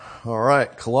All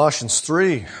right, Colossians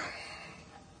 3,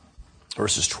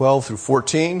 verses 12 through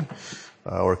 14.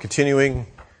 We're continuing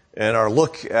in our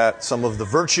look at some of the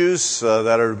virtues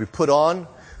that are to be put on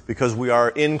because we are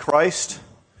in Christ.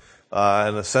 In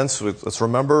a sense, let's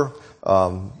remember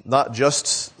not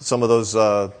just some of those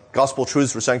gospel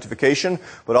truths for sanctification,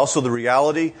 but also the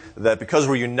reality that because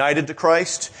we're united to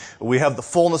Christ, we have the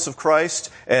fullness of Christ,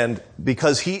 and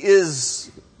because He is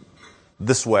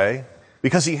this way,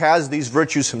 because He has these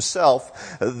virtues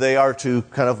Himself, they are to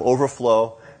kind of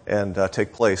overflow and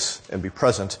take place and be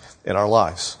present in our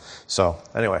lives. So,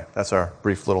 anyway, that's our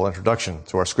brief little introduction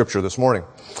to our scripture this morning.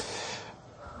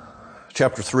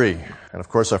 Chapter 3. And of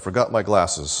course I forgot my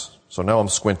glasses, so now I'm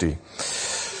squinty.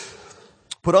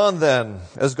 Put on then,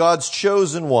 as God's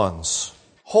chosen ones,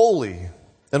 holy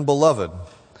and beloved,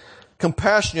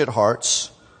 compassionate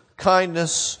hearts,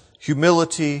 kindness,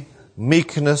 humility,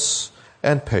 meekness,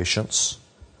 and patience,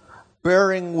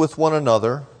 bearing with one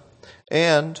another,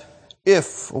 and,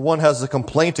 if one has a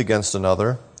complaint against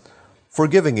another,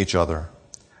 forgiving each other,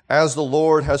 as the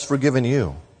Lord has forgiven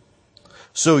you.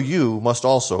 So you must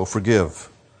also forgive.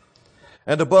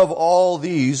 And above all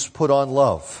these put on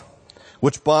love,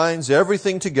 which binds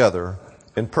everything together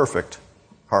in perfect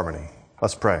harmony.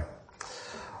 Let's pray.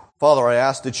 Father, I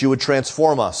ask that you would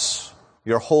transform us,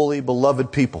 your holy,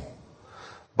 beloved people,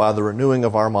 by the renewing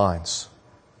of our minds.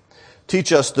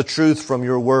 Teach us the truth from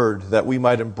your word that we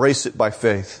might embrace it by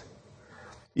faith,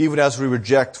 even as we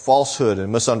reject falsehood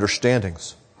and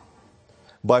misunderstandings.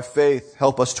 By faith,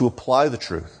 help us to apply the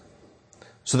truth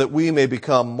so that we may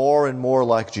become more and more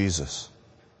like Jesus,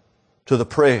 to the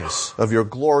praise of your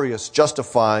glorious,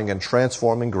 justifying, and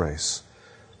transforming grace.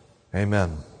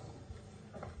 Amen.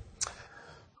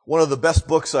 One of the best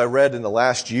books I read in the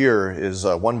last year is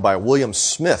one by William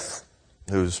Smith,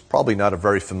 who's probably not a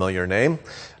very familiar name.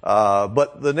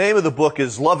 But the name of the book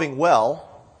is Loving Well,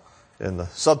 and the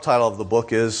subtitle of the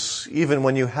book is Even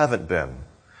When You Haven't Been.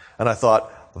 And I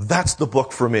thought, that's the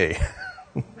book for me.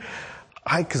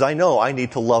 Because I know I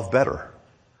need to love better.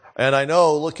 And I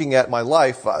know, looking at my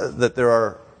life, that there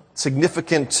are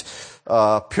significant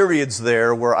periods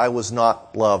there where I was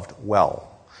not loved well.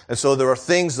 And so there are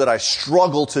things that I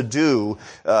struggle to do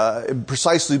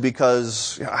precisely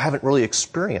because I haven't really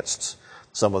experienced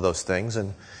some of those things.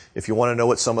 And if you want to know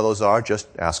what some of those are, just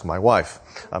ask my wife.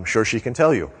 I'm sure she can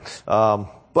tell you.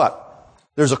 But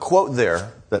there's a quote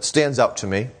there that stands out to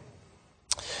me.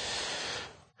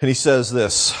 And he says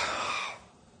this: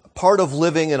 part of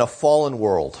living in a fallen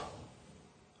world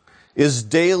is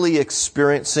daily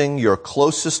experiencing your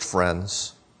closest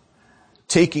friends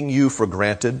taking you for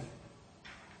granted,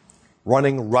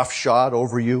 running roughshod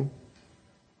over you,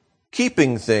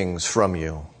 keeping things from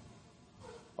you,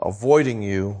 avoiding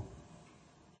you,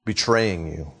 betraying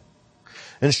you.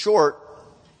 In short,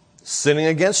 sinning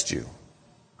against you.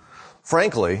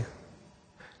 Frankly,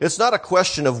 it's not a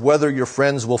question of whether your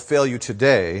friends will fail you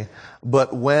today,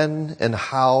 but when and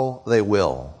how they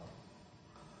will.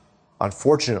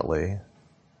 Unfortunately,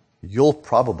 you'll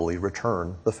probably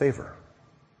return the favor.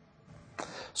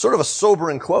 Sort of a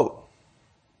sobering quote.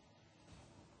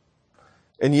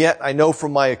 And yet I know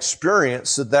from my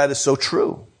experience that that is so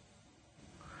true.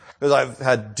 Because I've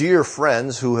had dear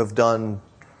friends who have done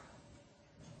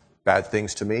bad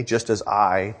things to me, just as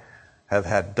I've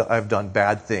done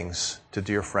bad things to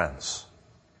dear friends.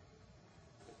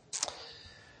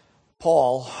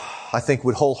 Paul, I think,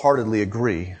 would wholeheartedly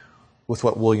agree with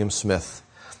what William Smith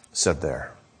said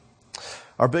there.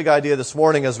 Our big idea this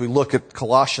morning as we look at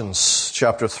Colossians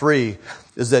chapter 3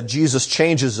 is that Jesus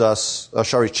changes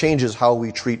how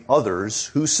we treat others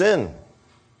who sin.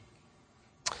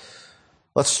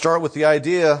 Let's start with the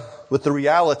idea, with the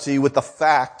reality, with the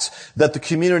fact that the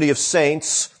community of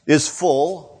saints is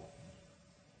full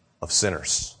of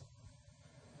sinners.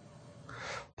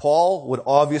 Paul would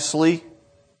obviously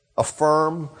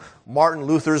affirm Martin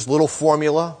Luther's little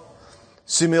formula,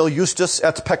 simul justus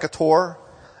et peccator,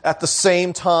 at the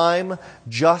same time,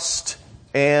 just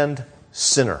and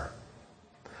sinner.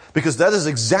 Because that is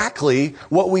exactly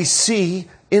what we see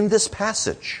in this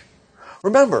passage.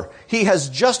 Remember, he has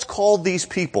just called these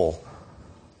people,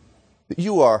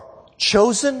 you are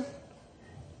chosen,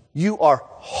 you are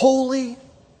holy,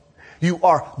 you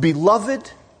are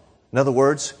beloved. In other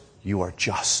words, you are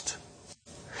just.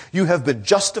 You have been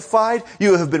justified.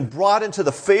 You have been brought into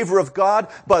the favor of God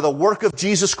by the work of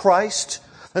Jesus Christ.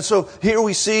 And so here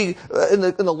we see in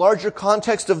the larger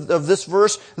context of this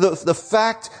verse, the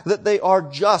fact that they are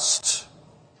just.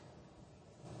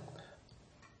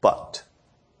 But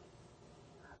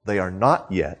they are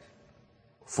not yet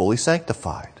fully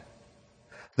sanctified.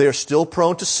 They are still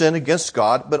prone to sin against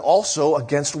God, but also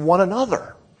against one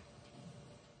another.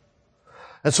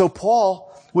 And so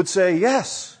Paul would say,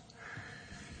 yes,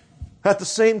 at the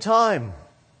same time,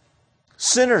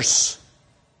 sinners,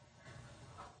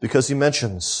 because he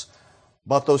mentions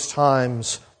about those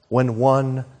times when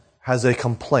one has a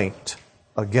complaint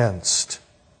against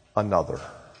another.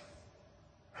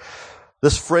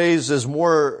 This phrase is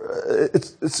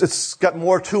it's got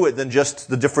more to it than just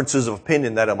the differences of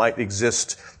opinion that it might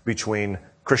exist between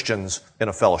Christians in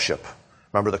a fellowship.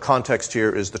 Remember, the context here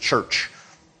is the church.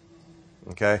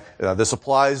 Okay? This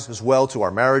applies as well to our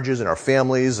marriages and our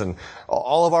families and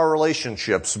all of our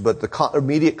relationships, but the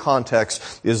immediate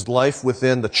context is life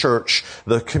within the church,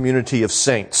 the community of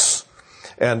saints.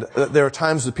 And there are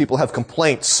times that people have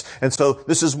complaints, and so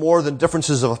this is more than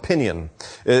differences of opinion.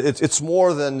 It's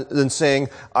more than saying,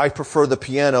 I prefer the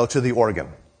piano to the organ.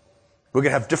 We're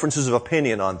going to have differences of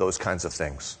opinion on those kinds of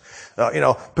things.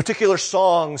 Particular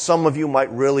songs, some of you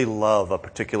might really love a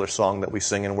particular song that we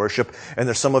sing in worship, and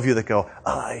there's some of you that go,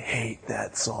 I hate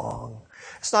that song.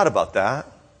 It's not about that,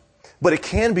 but it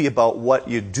can be about what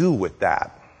you do with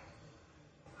that.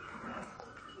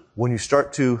 When you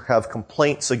start to have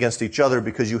complaints against each other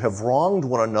because you have wronged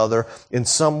one another in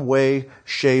some way,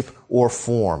 shape, or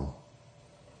form.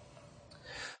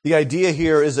 The idea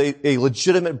here is a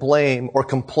legitimate blame or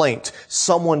complaint.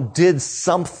 Someone did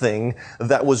something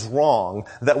that was wrong,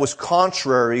 that was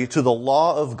contrary to the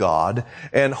law of God,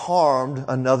 and harmed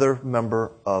another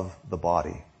member of the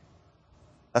body.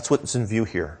 That's what's in view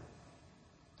here.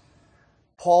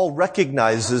 Paul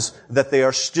recognizes that they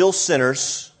are still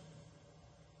sinners,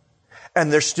 and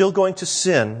they're still going to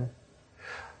sin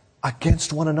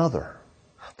against one another.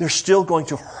 They're still going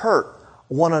to hurt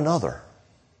one another.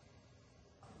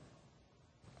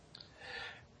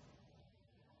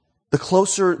 The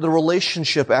closer the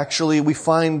relationship, actually, we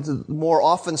find more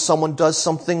often someone does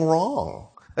something wrong.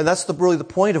 And that's really the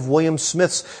point of William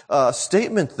Smith's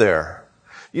statement there.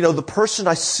 The person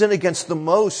I sin against the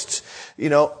most,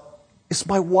 is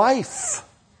my wife.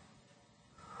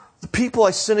 The people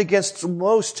I sin against the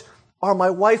most are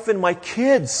my wife and my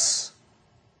kids.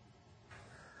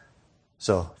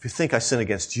 So, if you think I sin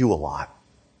against you a lot,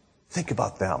 think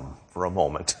about them for a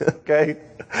moment, okay?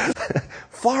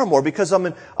 Far more, because I'm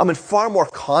in far more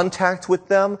contact with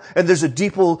them, and there's a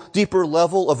deeper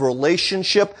level of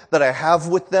relationship that I have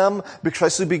with them,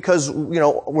 precisely because,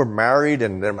 we're married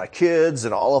and they're my kids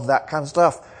and all of that kind of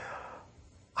stuff.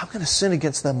 I'm going to sin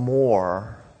against them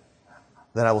more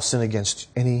than I will sin against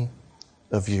any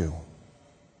of you.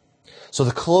 So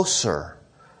the closer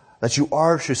that you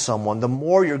are to someone, the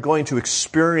more you're going to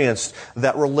experience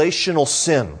that relational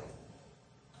sin.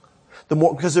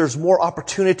 Because there's more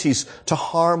opportunities to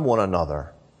harm one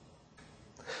another.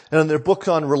 And in their book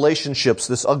on relationships,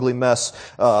 This Ugly Mess,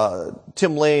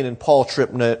 Tim Lane and Paul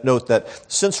Tripp note that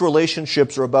since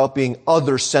relationships are about being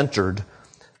other-centered,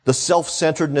 the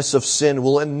self-centeredness of sin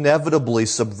will inevitably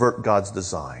subvert God's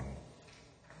design.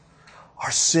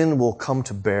 Our sin will come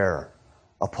to bear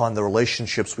upon the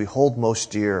relationships we hold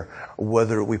most dear,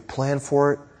 whether we plan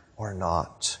for it or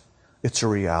not. It's a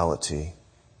reality.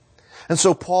 And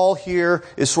so Paul here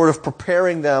is sort of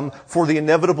preparing them for the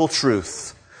inevitable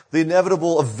truth, the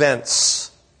inevitable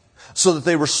events, so that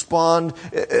they respond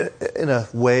in a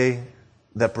way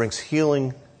that brings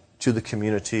healing to the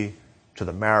community, to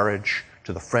the marriage,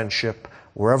 to the friendship,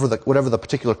 whatever the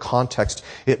particular context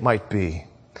it might be,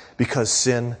 because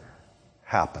sin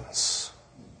happens.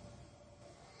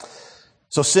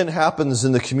 So sin happens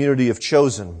in the community of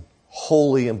chosen,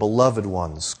 holy, and beloved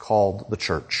ones called the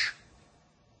church.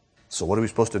 So what are we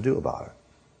supposed to do about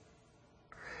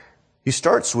it? He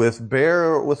starts with,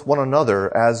 bear with one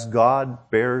another as God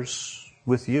bears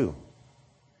with you.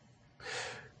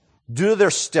 Due to their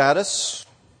status,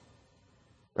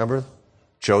 remember,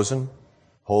 chosen,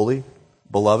 holy,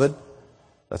 beloved,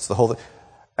 that's the whole thing.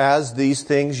 As these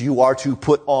things, you are to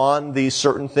put on these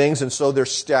certain things, and so their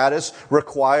status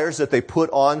requires that they put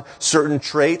on certain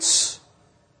traits.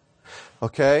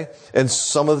 Okay? And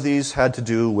some of these had to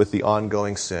do with the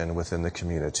ongoing sin within the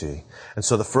community. And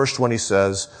so the first one he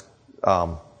says,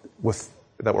 that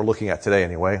we're looking at today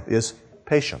anyway, is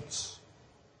patience.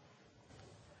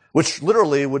 Which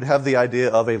literally would have the idea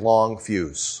of a long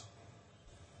fuse.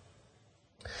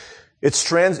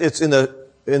 It's in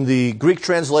the Greek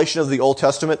translation of the Old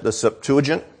Testament, the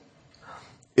Septuagint.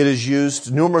 It is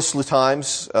used numerous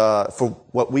times for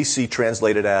what we see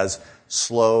translated as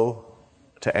slow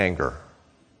to anger.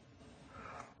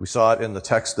 We saw it in the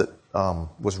text that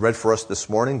was read for us this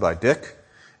morning by Dick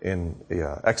in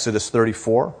Exodus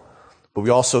 34. But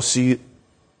we also see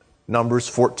Numbers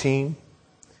 14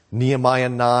 Nehemiah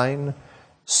 9,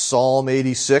 Psalm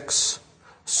 86,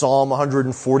 Psalm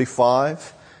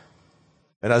 145,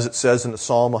 and as it says in the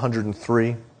Psalm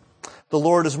 103, the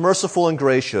Lord is merciful and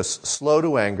gracious, slow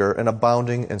to anger, and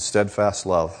abounding in steadfast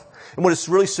love. And what is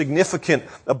really significant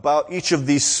about each of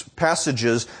these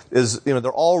passages is,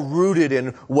 they're all rooted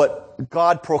in what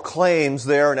God proclaims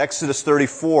there in Exodus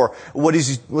 34.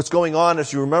 What's going on,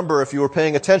 as you remember, if you were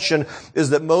paying attention, is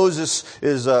that Moses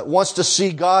wants to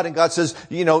see God, and God says,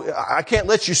 I can't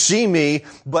let you see me,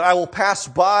 but I will pass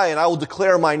by and I will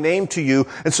declare my name to you.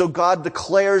 And so God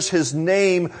declares his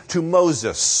name to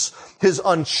Moses, his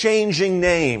unchanging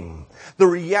name. The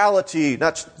reality,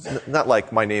 not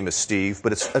like my name is Steve,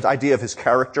 but it's an idea of his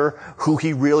character, who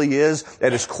he really is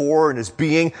at his core and his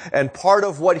being. And part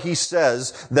of what he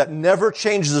says that never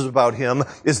changes about him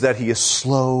is that he is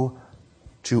slow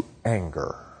to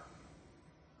anger.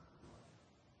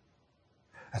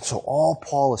 And so all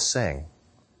Paul is saying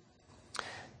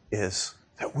is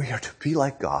that we are to be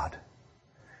like God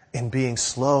in being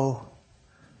slow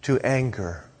to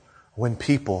anger when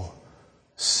people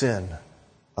sin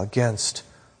against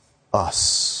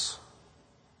us.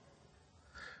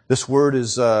 This word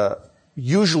is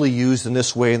usually used in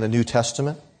this way in the New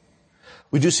Testament.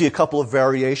 We do see a couple of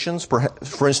variations.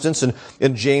 For instance,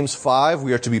 in James 5,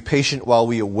 we are to be patient while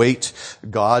we await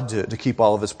God to keep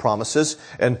all of his promises.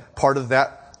 And part of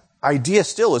that idea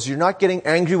still is you're not getting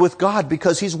angry with God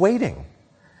because he's waiting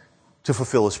to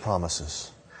fulfill his promises.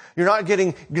 You're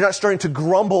not starting to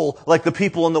grumble like the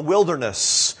people in the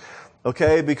wilderness.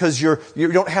 Okay, because you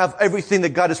don't have everything that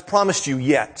God has promised you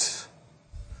yet.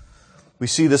 We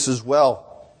see this as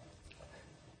well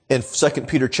in 2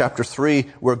 Peter chapter 3,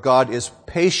 where God is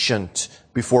patient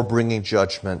before bringing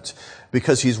judgment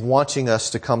because he's wanting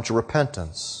us to come to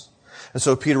repentance. And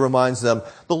so Peter reminds them,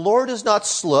 the Lord is not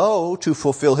slow to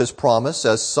fulfill his promise,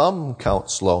 as some count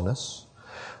slowness,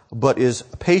 but is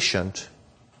patient,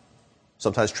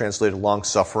 sometimes translated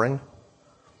long-suffering,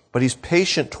 but he's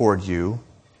patient toward you,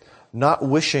 not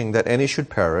wishing that any should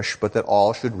perish, but that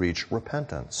all should reach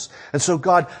repentance. And so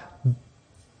God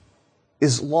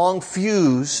is long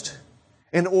fused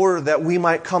in order that we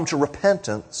might come to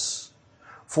repentance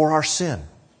for our sin.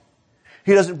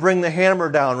 He doesn't bring the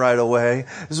hammer down right away.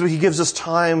 So he gives us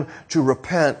time to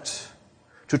repent,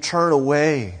 to turn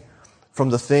away from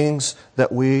the things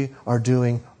that we are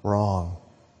doing wrong.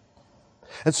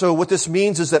 And so what this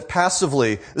means is that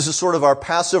passively, this is sort of our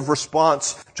passive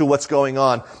response to what's going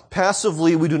on.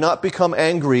 Passively, we do not become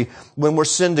angry when we're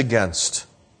sinned against.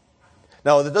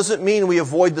 Now, that doesn't mean we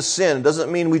avoid the sin. It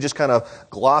doesn't mean we just kind of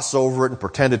gloss over it and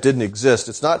pretend it didn't exist.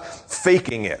 It's not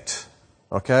faking it.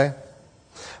 Okay?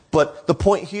 But the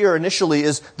point here initially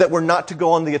is that we're not to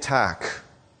go on the attack.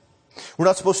 We're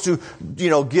not supposed to,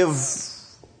 give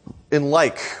in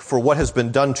like for what has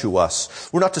been done to us.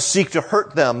 We're not to seek to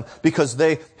hurt them because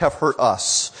they have hurt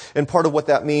us. And part of what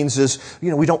that means is,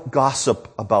 we don't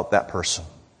gossip about that person.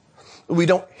 We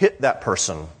don't hit that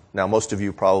person. Now, most of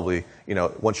you probably,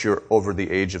 once you're over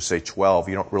the age of, say, 12,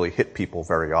 you don't really hit people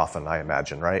very often, I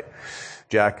imagine, right?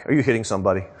 Jack, are you hitting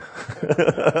somebody?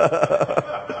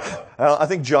 I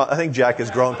think Jack has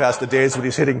grown past the days when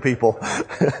he's hitting people.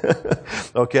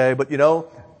 Okay, but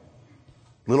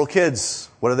little kids,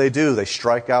 what do? They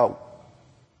strike out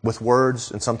with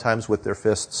words and sometimes with their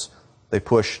fists. They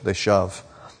push, they shove.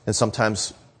 And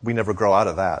sometimes we never grow out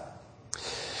of that.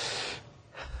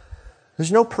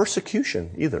 There's no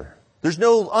persecution either. There's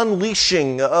no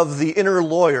unleashing of the inner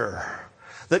lawyer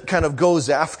that kind of goes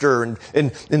after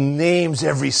and names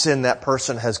every sin that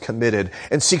person has committed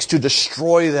and seeks to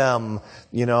destroy them,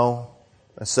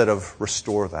 instead of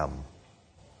restore them.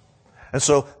 And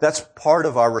so that's part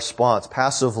of our response,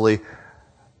 passively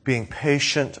being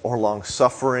patient or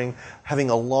long-suffering, having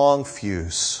a long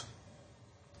fuse.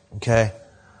 Okay?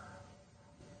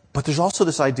 But there's also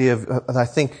this idea of, I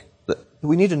think, that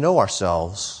we need to know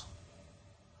ourselves.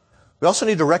 We also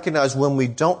need to recognize when we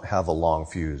don't have a long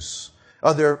fuse.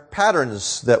 Are there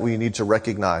patterns that we need to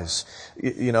recognize?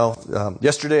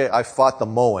 Yesterday I fought the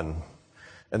Moen,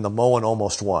 and the Moen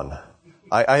almost won.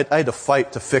 I had to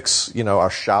fight to fix, our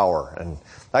shower. And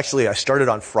actually, I started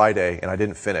on Friday, and I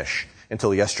didn't finish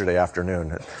until yesterday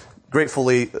afternoon.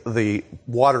 Gratefully, the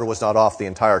water was not off the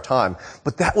entire time.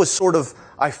 But that was sort of,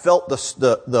 I felt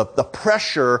the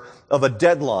pressure of a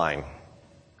deadline.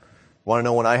 Want to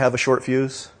know when I have a short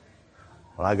fuse?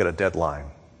 When I got a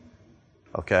deadline.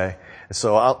 Okay? And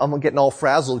so I'm getting all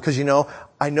frazzled because,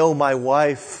 I know my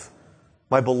wife,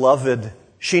 my beloved,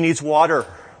 she needs water.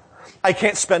 I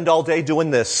can't spend all day doing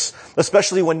this,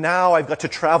 especially when now I've got to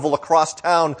travel across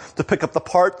town to pick up the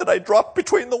part that I dropped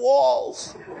between the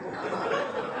walls.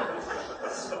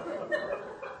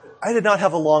 I did not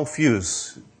have a long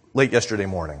fuse late yesterday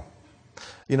morning.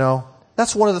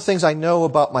 That's one of the things I know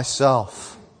about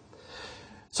myself.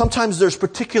 Sometimes there's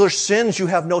particular sins you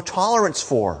have no tolerance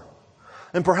for.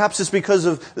 And perhaps it's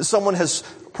because someone has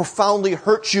profoundly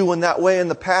hurt you in that way in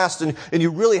the past, and you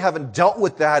really haven't dealt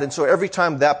with that. And so every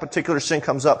time that particular sin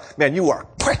comes up, man, you are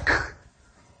quick.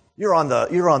 You're on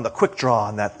the quick draw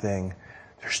on that thing.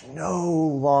 There's no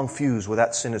long fuse where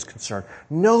that sin is concerned.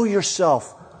 Know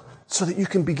yourself so that you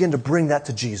can begin to bring that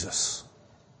to Jesus.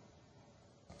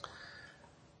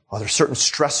 Well, there's certain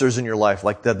stressors in your life,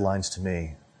 like deadlines to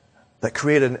me, that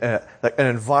create an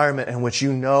environment in which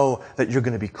you know that you're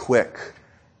going to be quick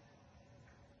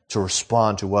to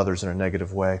respond to others in a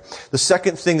negative way. The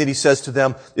second thing that he says to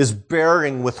them is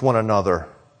bearing with one another.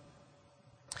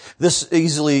 This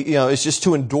easily, is just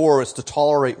to endure, it's to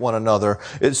tolerate one another,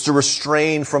 it's to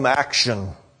restrain from action,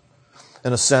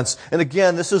 in a sense. And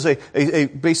again, this is a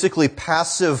basically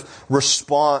passive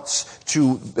response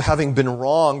to having been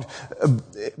wronged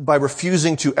by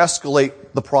refusing to escalate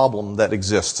the problem that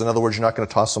exists. In other words, you're not going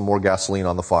to toss some more gasoline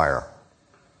on the fire.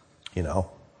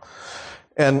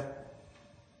 And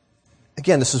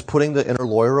again, this is putting the inner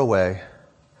lawyer away.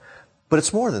 But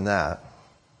it's more than that.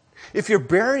 If you're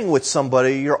bearing with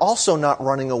somebody, you're also not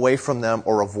running away from them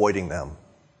or avoiding them.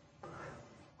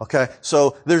 Okay?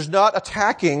 So there's not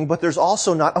attacking, but there's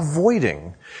also not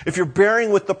avoiding. If you're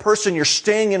bearing with the person, you're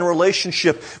staying in a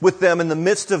relationship with them in the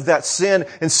midst of that sin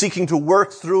and seeking to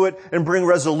work through it and bring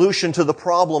resolution to the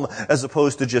problem, as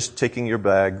opposed to just taking your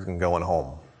bags and going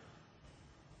home.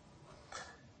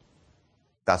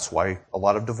 That's why a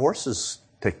lot of divorces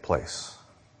take place.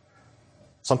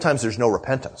 Sometimes there's no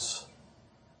repentance.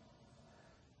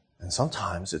 And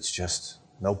sometimes it's just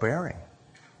no bearing.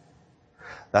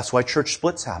 That's why church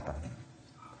splits happen.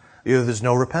 Either there's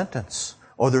no repentance,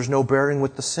 or there's no bearing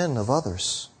with the sin of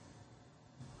others.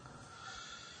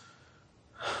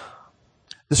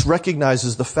 This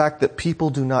recognizes the fact that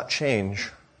people do not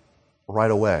change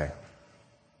right away.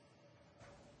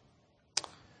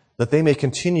 That they may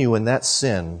continue in that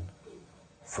sin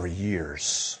for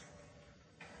years.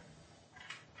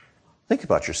 Think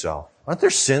about yourself. Aren't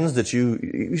there sins that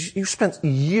you spent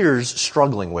years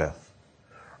struggling with?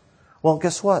 Well,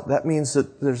 guess what? That means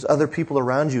that there's other people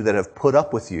around you that have put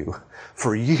up with you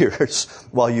for years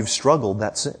while you've struggled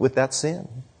with that sin.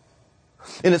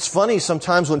 And it's funny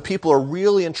sometimes when people are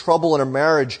really in trouble in a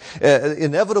marriage,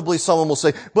 inevitably someone will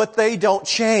say, but they don't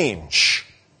change.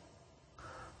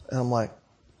 And I'm like,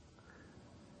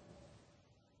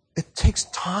 it takes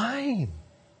time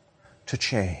to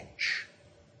change.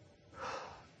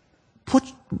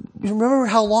 Remember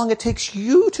how long it takes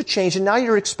you to change, and now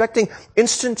you're expecting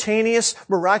instantaneous,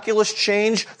 miraculous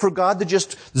change for God to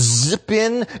just zip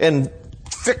in and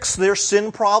fix their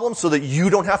sin problem so that you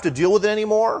don't have to deal with it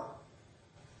anymore?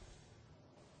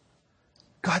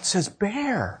 God says,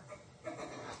 bear.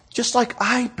 Just like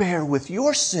I bear with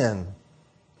your sin,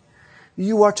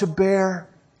 you are to bear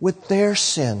with their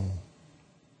sin.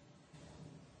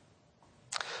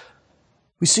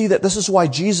 We see that this is why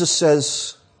Jesus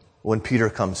says, when Peter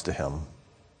comes to him.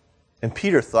 And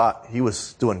Peter thought he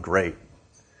was doing great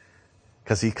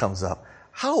because he comes up.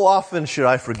 How often should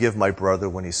I forgive my brother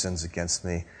when he sins against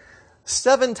me?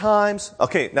 7 times?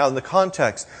 Okay, now in the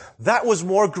context, that was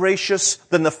more gracious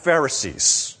than the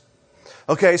Pharisees.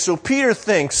 Okay, so Peter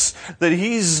thinks that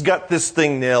he's got this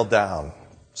thing nailed down.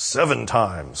 7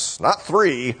 times. Not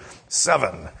 3,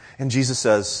 7. And Jesus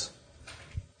says,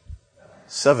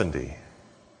 70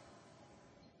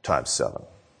 times 7.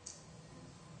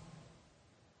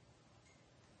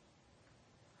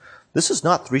 This is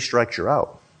not 3 strikes you're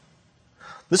out.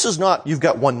 This is not, you've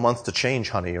got 1 month to change,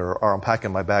 honey, or I'm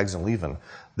packing my bags and leaving.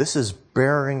 This is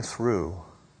bearing through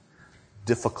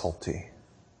difficulty.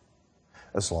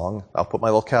 I'll put my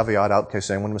little caveat out in case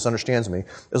anyone misunderstands me,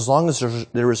 as long as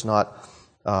there is not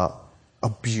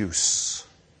abuse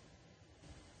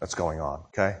that's going on,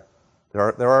 okay?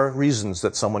 There are reasons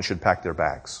that someone should pack their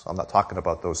bags. I'm not talking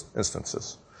about those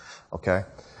instances, okay?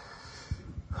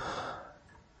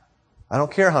 I don't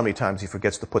care how many times he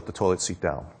forgets to put the toilet seat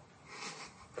down.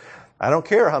 I don't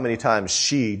care how many times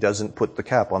she doesn't put the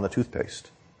cap on the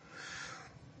toothpaste.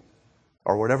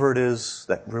 Or whatever it is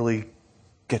that really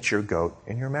gets your goat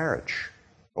in your marriage.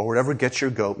 Or whatever gets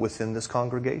your goat within this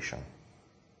congregation.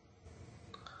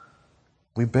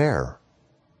 We bear.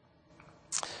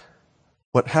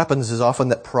 What happens is often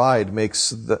that pride makes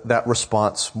that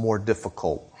response more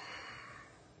difficult.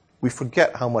 We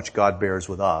forget how much God bears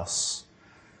with us.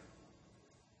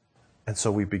 And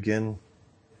so we begin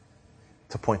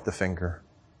to point the finger.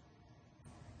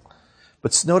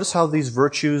 But notice how these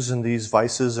virtues and these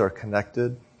vices are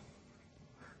connected.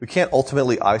 We can't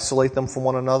ultimately isolate them from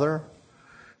one another,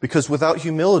 because without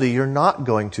humility, you're not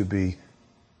going to be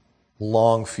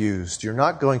long fused. You're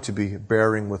not going to be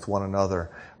bearing with one another.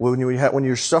 When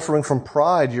you're suffering from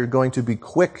pride, you're going to be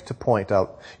quick to point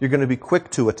out. You're going to be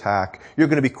quick to attack. You're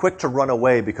going to be quick to run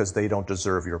away because they don't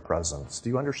deserve your presence.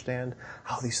 Do you understand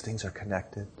how these things are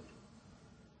connected?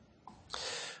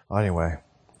 Anyway,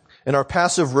 in our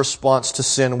passive response to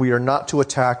sin, we are not to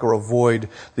attack or avoid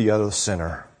the other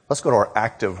sinner. Let's go to our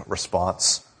active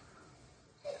response.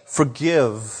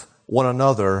 Forgive one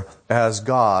another as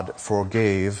God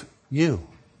forgave you.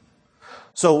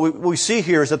 So what we see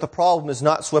here is that the problem is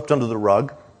not swept under the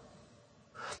rug.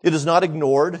 It is not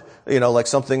ignored, like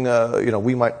something,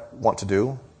 we might want to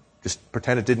do. Just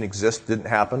pretend it didn't exist, didn't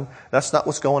happen. That's not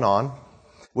what's going on.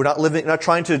 I'm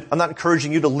not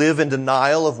encouraging you to live in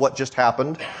denial of what just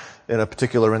happened in a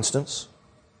particular instance.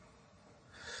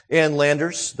 Ann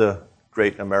Landers, the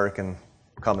great American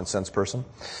common sense person,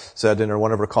 said in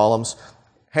one of her columns,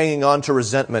 hanging on to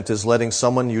resentment is letting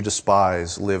someone you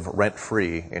despise live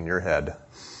rent-free in your head.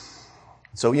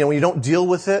 So, when you don't deal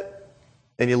with it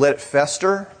and you let it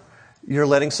fester, you're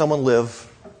letting someone live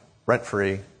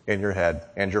rent-free in your head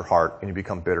and your heart, and you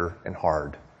become bitter and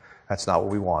hard. That's not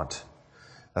what we want.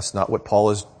 That's not what Paul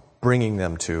is bringing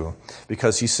them to,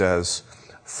 because he says,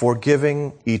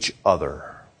 forgiving each other.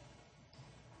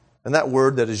 And that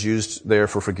word that is used there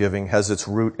for forgiving has its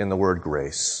root in the word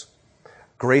grace.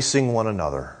 Gracing one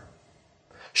another.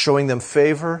 Showing them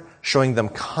favor, showing them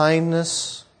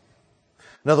kindness.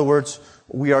 In other words,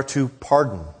 we are to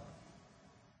pardon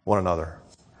one another.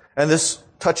 And this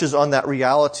touches on that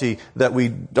reality that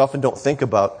we often don't think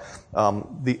about,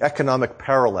 the economic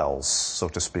parallels, so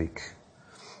to speak.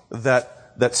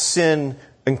 That sin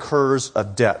incurs a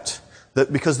debt.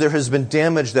 That because there has been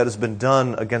damage that has been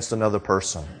done against another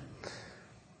person.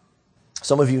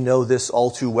 Some of you know this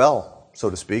all too well, so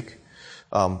to speak.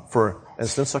 For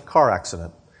instance, a car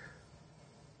accident.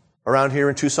 Around here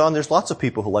in Tucson, there's lots of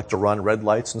people who like to run red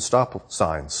lights and stop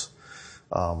signs.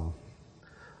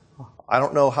 I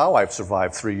don't know how I've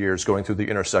survived 3 years going through the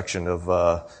intersection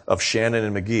of Shannon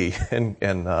and McGee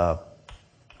and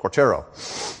Cortero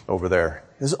over there.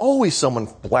 There's always someone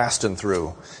blasting through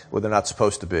where they're not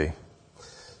supposed to be.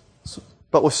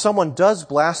 But if someone does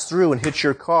blast through and hit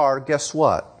your car, guess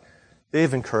what?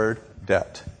 They've incurred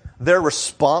debt. They're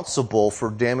responsible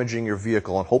for damaging your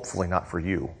vehicle, and hopefully not for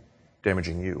you,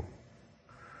 damaging you.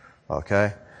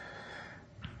 Okay?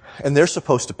 And they're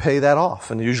supposed to pay that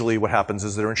off. And usually what happens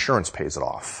is their insurance pays it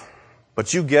off.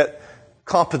 But you get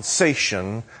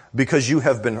compensation because you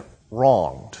have been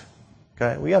wronged.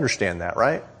 Okay? We understand that,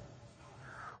 right?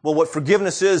 Well, what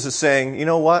forgiveness is saying, you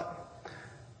know what?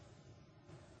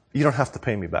 You don't have to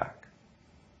pay me back.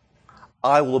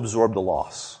 I will absorb the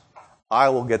loss. I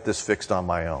will get this fixed on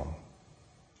my own.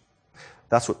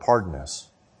 That's what pardon is.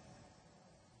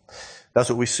 That's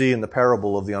what we see in the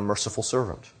parable of the unmerciful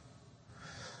servant.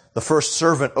 The first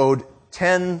servant owed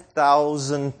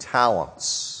 10,000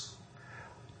 talents.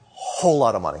 Whole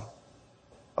lot of money.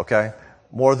 Okay?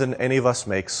 More than any of us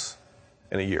makes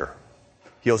in a year.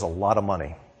 He owes a lot of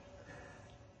money.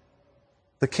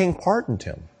 The king pardoned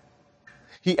him.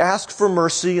 He asked for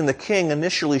mercy, and the king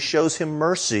initially shows him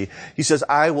mercy. He says,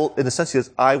 I will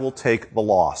take the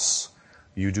loss.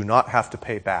 You do not have to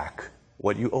pay back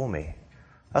what you owe me.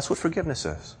 That's what forgiveness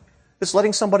is. It's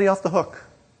letting somebody off the hook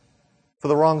for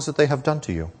the wrongs that they have done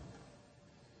to you.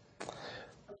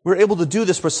 We're able to do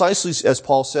this precisely, as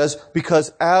Paul says,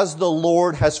 because as the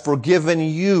Lord has forgiven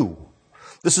you.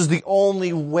 This is the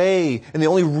only way and the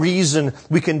only reason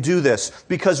we can do this.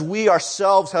 Because we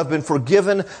ourselves have been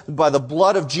forgiven by the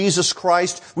blood of Jesus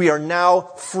Christ. We are now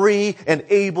free and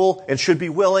able and should be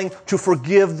willing to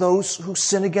forgive those who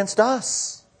sin against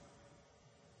us.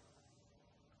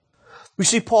 We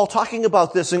see Paul talking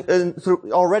about this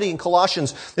already in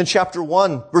Colossians in chapter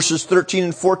 1, verses 13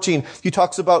 and 14. He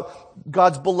talks about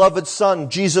God's beloved Son,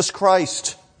 Jesus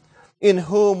Christ, in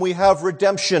whom we have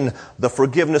redemption, the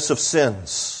forgiveness of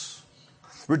sins.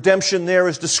 Redemption there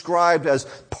is described as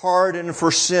pardon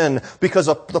for sin because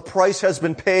the price has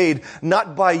been paid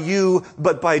not by you,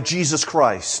 but by Jesus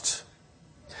Christ.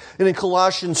 And in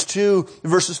Colossians 2,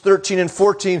 verses 13 and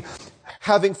 14,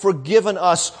 having forgiven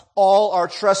us all our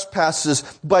trespasses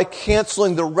by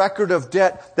canceling the record of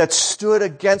debt that stood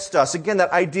against us. Again,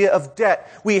 that idea of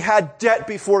debt. We had debt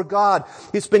before God.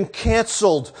 It's been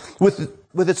canceled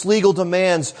with its legal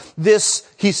demands.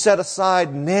 This he set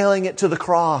aside, nailing it to the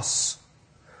cross.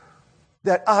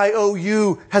 That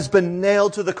IOU has been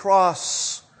nailed to the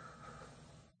cross.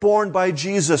 Borne by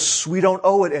Jesus, we don't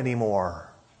owe it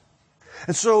anymore.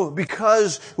 And so,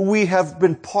 because we have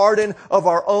been pardoned of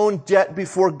our own debt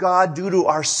before God due to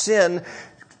our sin,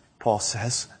 Paul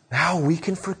says, now we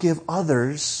can forgive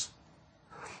others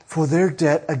for their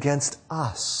debt against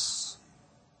us.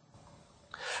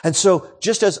 And so,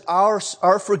 just as our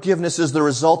forgiveness is the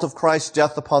result of Christ's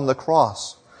death upon the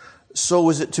cross, so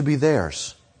is it to be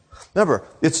theirs. Remember,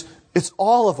 it's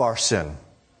all of our sin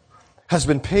has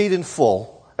been paid in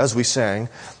full, as we sang,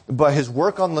 by His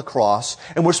work on the cross,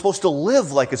 and we're supposed to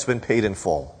live like it's been paid in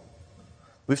full.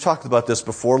 We've talked about this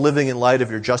before, living in light of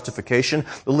your justification,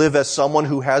 to live as someone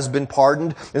who has been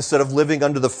pardoned instead of living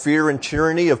under the fear and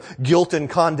tyranny of guilt and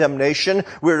condemnation.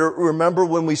 We're to remember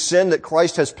when we sin that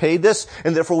Christ has paid this,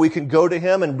 and therefore we can go to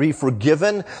Him and be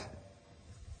forgiven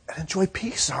and enjoy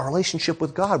peace in our relationship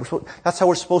with God. That's how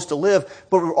we're supposed to live,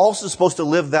 but we're also supposed to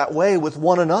live that way with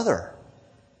one another.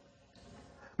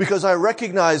 Because I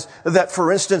recognize that,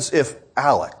 for instance, if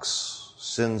Alex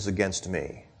sins against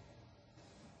me,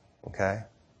 okay,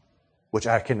 which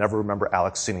I can never remember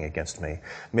Alex sinning against me.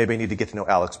 Maybe I need to get to know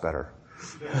Alex better.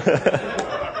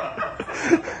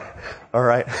 All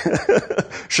right?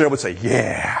 Sharon would say,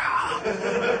 yeah.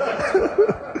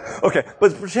 Okay,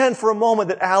 but pretend for a moment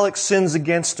that Alex sins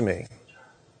against me.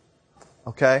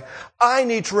 Okay? I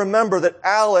need to remember that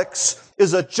Alex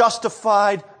is a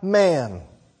justified man.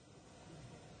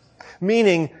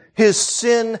 Meaning, his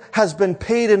sin has been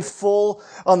paid in full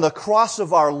on the cross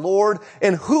of our Lord,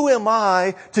 and who am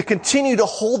I to continue to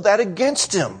hold that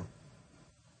against him?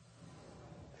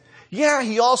 Yeah,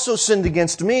 he also sinned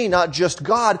against me, not just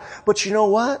God, but you know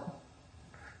what?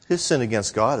 His sin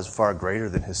against God is far greater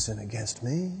than his sin against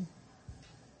me.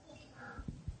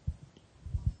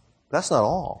 That's not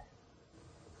all.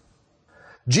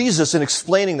 Jesus, in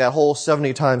explaining that whole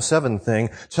 70 times 7 thing,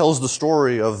 tells the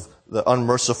story of the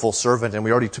unmerciful servant, and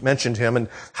we already mentioned him and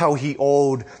how he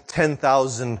owed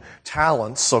 10,000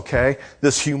 talents, okay?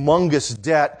 This humongous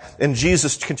debt. And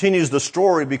Jesus continues the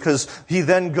story because he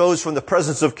then goes from the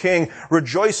presence of King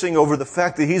rejoicing over the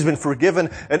fact that he's been forgiven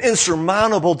an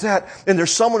insurmountable debt. And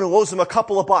there's someone who owes him a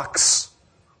couple of bucks.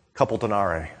 A couple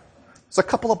denarii. It's a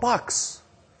couple of bucks.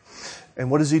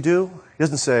 And what does he do? He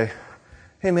doesn't say,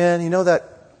 hey man, you know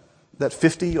that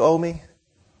 50 you owe me?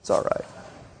 It's all right.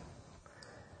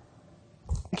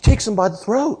 He takes him by the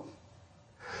throat.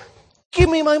 Give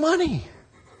me my money.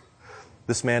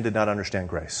 This man did not understand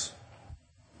grace.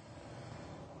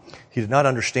 He did not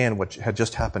understand what had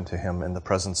just happened to him in the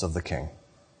presence of the King.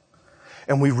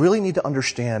 And we really need to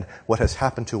understand what has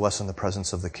happened to us in the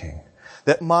presence of the King.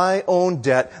 That my own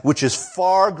debt, which is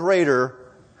far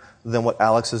greater than what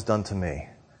Alex has done to me,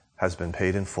 has been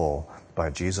paid in full by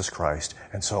Jesus Christ.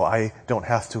 And so I don't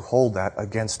have to hold that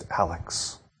against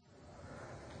Alex.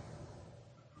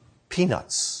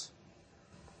 Peanuts,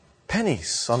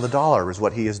 pennies on the dollar is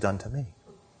what he has done to me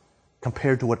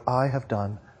compared to what I have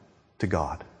done to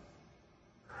God.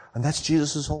 And that's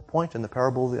Jesus' whole point in the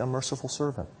parable of the unmerciful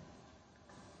servant.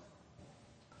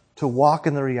 To walk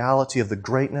in the reality of the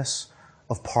greatness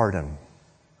of pardon,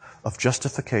 of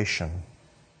justification,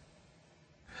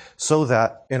 so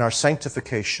that in our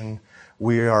sanctification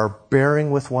we are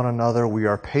bearing with one another, we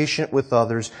are patient with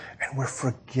others, and we're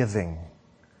forgiving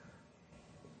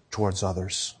towards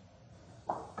others.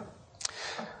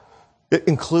 It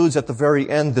includes at the very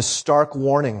end this stark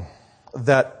warning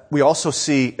that we also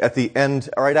see at the end,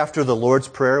 right after the Lord's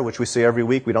Prayer, which we say every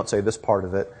week. We don't say this part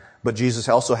of it, but Jesus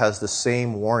also has the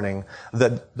same warning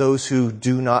that those who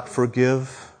do not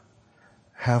forgive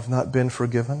have not been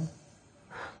forgiven.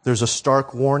 There's a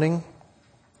stark warning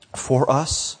for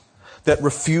us that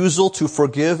refusal to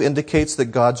forgive indicates that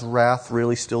God's wrath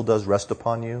really still does rest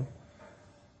upon you.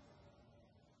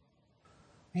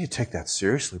 You need to take that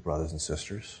seriously, brothers and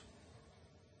sisters.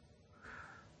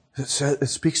 It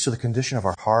speaks to the condition of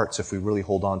our hearts if we really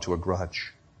hold on to a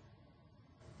grudge.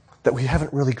 That we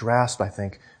haven't really grasped, I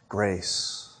think,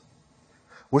 grace.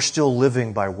 We're still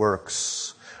living by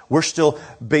works. We're still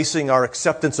basing our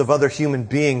acceptance of other human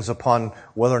beings upon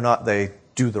whether or not they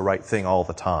do the right thing all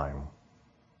the time,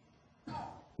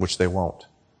 which they won't.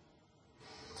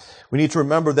 We need to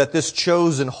remember that this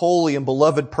chosen, holy, and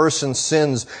beloved person's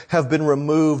sins have been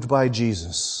removed by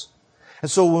Jesus.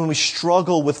 And so when we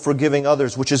struggle with forgiving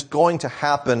others, which is going to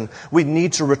happen, we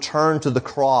need to return to the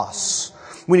cross.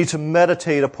 We need to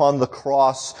meditate upon the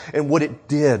cross and what it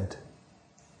did.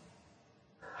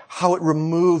 How it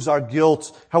removes our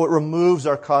guilt, how it removes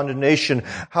our condemnation,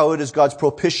 how it is God's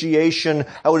propitiation,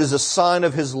 how it is a sign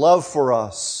of His love for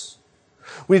us.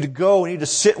 We need to go, we need to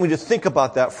sit, we need to think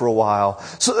about that for a while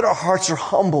so that our hearts are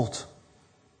humbled.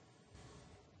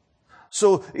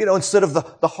 So, instead of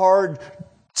the hard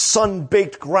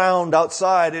sun-baked ground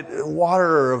outside,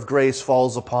 water of grace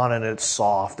falls upon it, and it's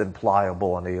soft and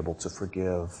pliable and able to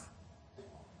forgive.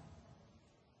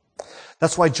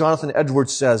 That's why Jonathan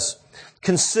Edwards says,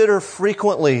 consider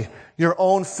frequently your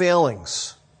own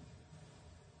failings.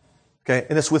 Okay,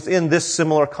 and it's within this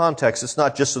similar context. It's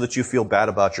not just so that you feel bad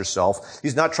about yourself.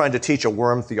 He's not trying to teach a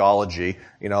worm theology,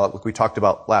 like we talked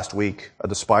about last week, a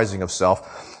despising of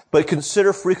self. But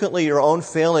consider frequently your own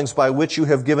failings by which you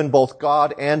have given both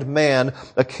God and man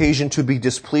occasion to be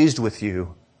displeased with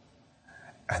you.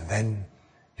 And then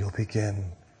you'll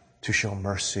begin to show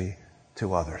mercy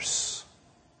to others.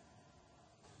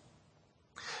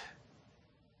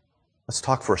 Let's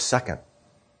talk for a second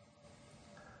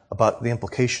about the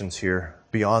implications here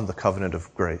beyond the covenant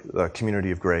of grace, the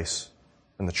community of grace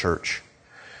in the church.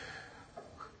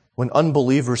 When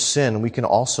unbelievers sin, we can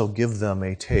also give them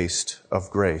a taste of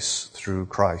grace through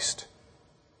Christ.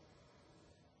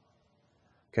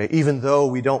 Okay, even though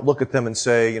we don't look at them and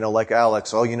say, like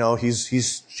Alex,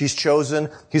 he's chosen,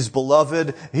 he's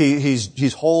beloved,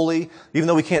 he's holy, even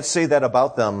though we can't say that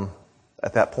about them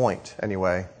at that point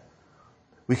anyway.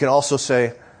 We can also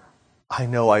say, I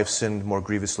know I've sinned more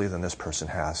grievously than this person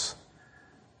has.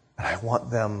 And I want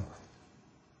them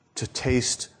to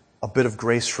taste a bit of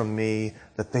grace from me,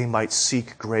 that they might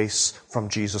seek grace from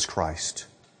Jesus Christ.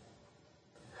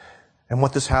 And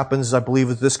what this happens is, I believe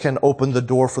that this can open the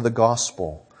door for the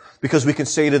gospel. Because we can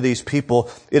say to these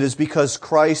people, it is because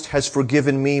Christ has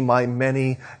forgiven me my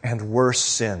many and worse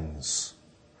sins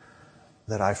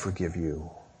that I forgive you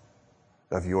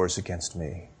of yours against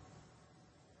me.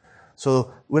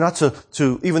 So we're not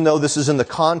to, even though this is in the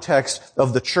context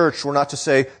of the church, we're not to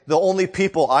say the only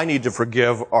people I need to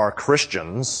forgive are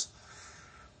Christians.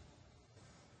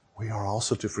 We are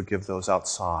also to forgive those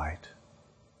outside.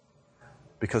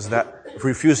 Because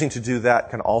refusing to do that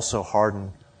can also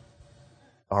harden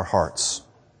our hearts.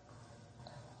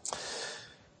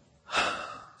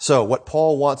 So what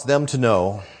Paul wants them to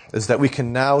know is that we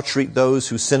can now treat those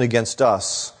who sin against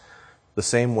us the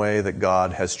same way that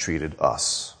God has treated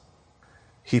us.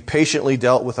 He patiently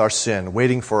dealt with our sin,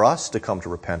 waiting for us to come to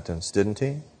repentance, didn't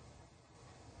he?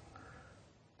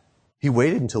 He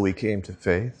waited until we came to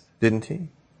faith, didn't he?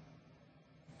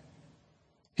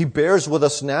 He bears with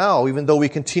us now, even though we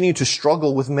continue to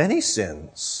struggle with many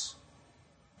sins.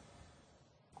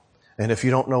 And if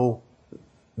you don't know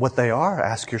what they are,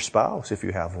 ask your spouse if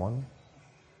you have one.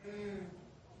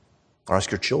 Or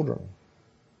ask your children.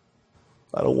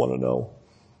 I don't want to know.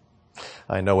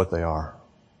 I know what they are.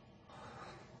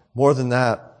 More than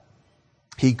that,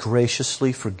 He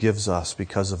graciously forgives us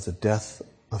because of the death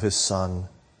of His Son,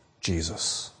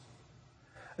 Jesus.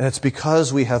 And it's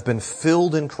because we have been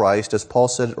filled in Christ, as Paul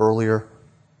said earlier,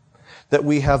 that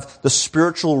we have the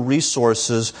spiritual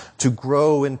resources to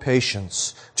grow in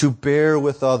patience, to bear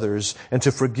with others, and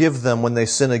to forgive them when they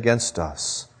sin against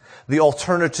us. The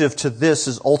alternative to this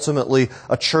is ultimately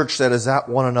a church that is at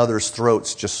one another's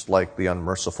throats, just like the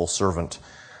unmerciful servant,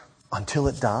 until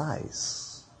it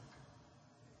dies.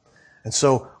 And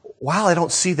so, while I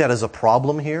don't see that as a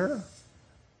problem here,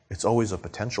 it's always a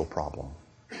potential problem.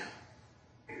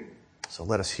 So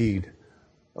let us heed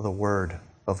the word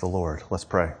of the Lord. Let's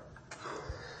pray.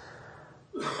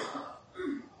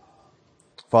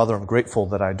 Father, I'm grateful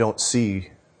that I don't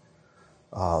see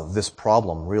this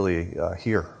problem really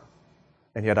here.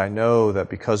 And yet I know that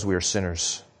because we are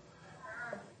sinners,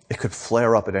 it could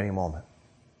flare up at any moment.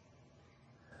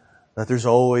 That there's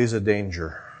always a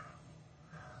danger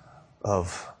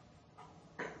of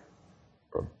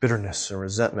bitterness or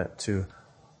resentment to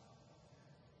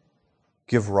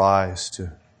give rise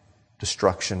to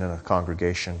destruction in a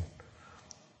congregation.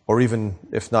 Or even,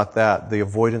 if not that, the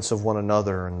avoidance of one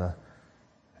another and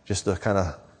just the kind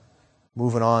of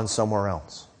moving on somewhere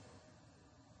else.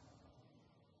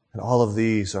 And all of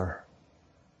these are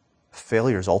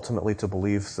failures ultimately to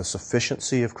believe the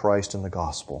sufficiency of Christ in the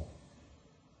gospel.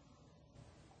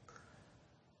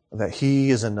 That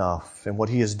He is enough, and what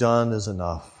He has done is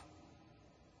enough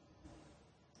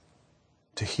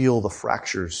to heal the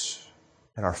fractures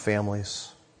in our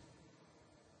families,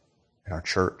 in our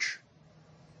church.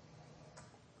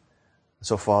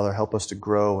 So, Father, help us to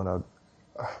grow in a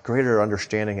greater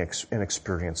understanding and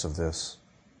experience of this.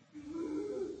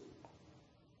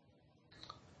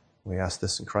 We ask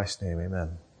this in Christ's name,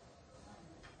 amen.